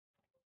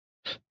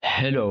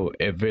Hello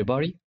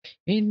everybody.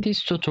 In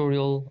this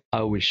tutorial,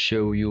 I will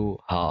show you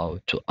how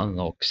to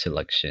unlock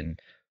selection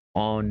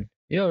on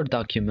your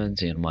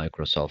documents in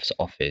Microsoft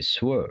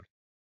Office Word.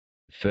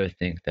 The first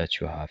thing that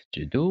you have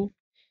to do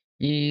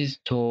is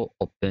to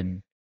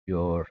open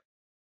your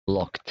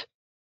locked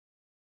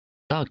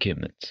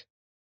documents.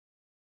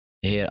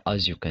 Here,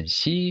 as you can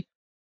see,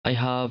 I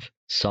have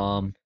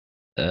some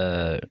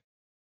uh,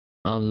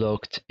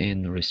 unlocked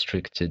in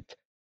restricted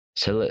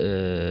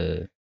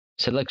selections.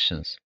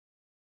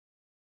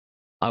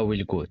 I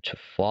will go to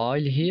File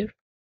here,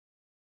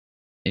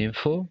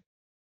 Info,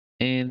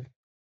 and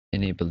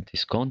enable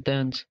this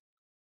content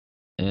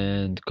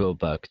and go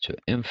back to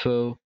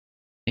info,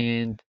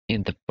 and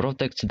in the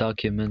protect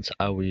documents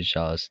I will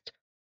just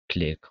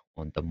click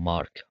on the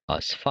mark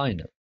as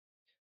final.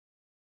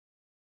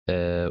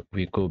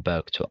 We go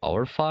back to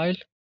our file.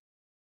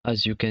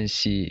 As you can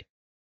see,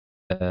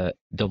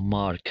 the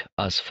mark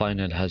as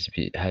final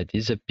had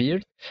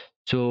disappeared.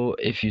 So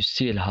if you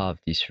still have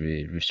this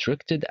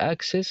restricted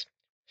access,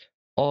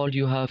 all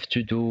you have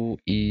to do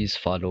is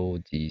follow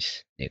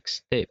this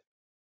next step.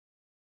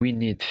 We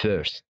need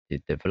first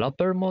the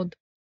developer mode.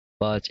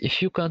 But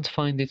if you can't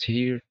find it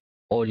here,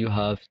 all you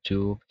have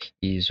to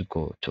is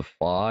go to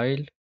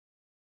File,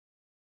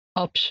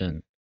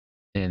 Option,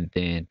 and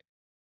then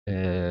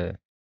uh,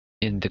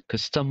 in the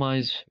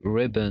Customize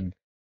ribbon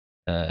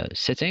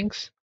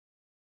settings,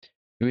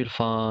 you will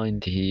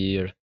find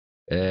here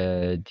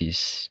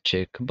this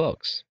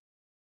checkbox.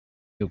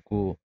 You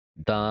go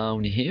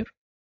down here,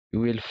 you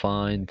will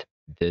find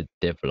the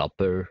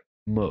developer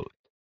mode.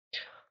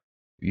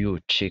 You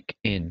check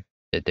in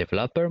the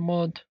developer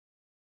mode,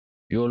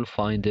 you'll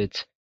find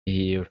it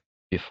here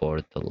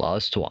before the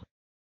last one.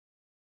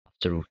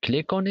 After we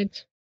click on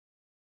it,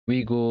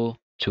 we go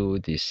to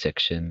this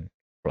section,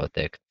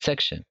 protect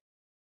section.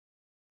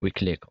 We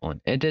click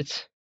on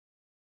edit,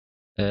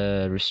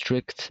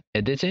 restrict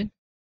editing,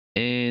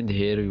 and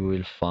here you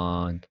will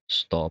find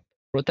stop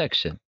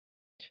protection.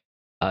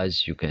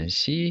 As you can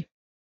see,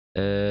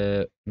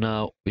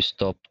 now we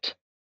stopped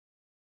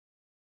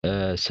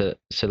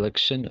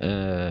selection,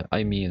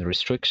 I mean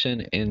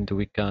restriction, and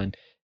we can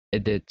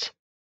edit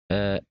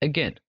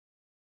again.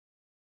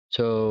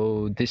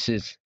 So this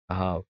is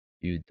how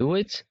you do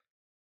it.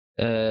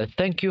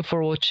 Thank you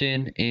for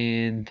watching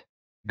and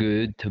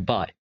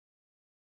goodbye.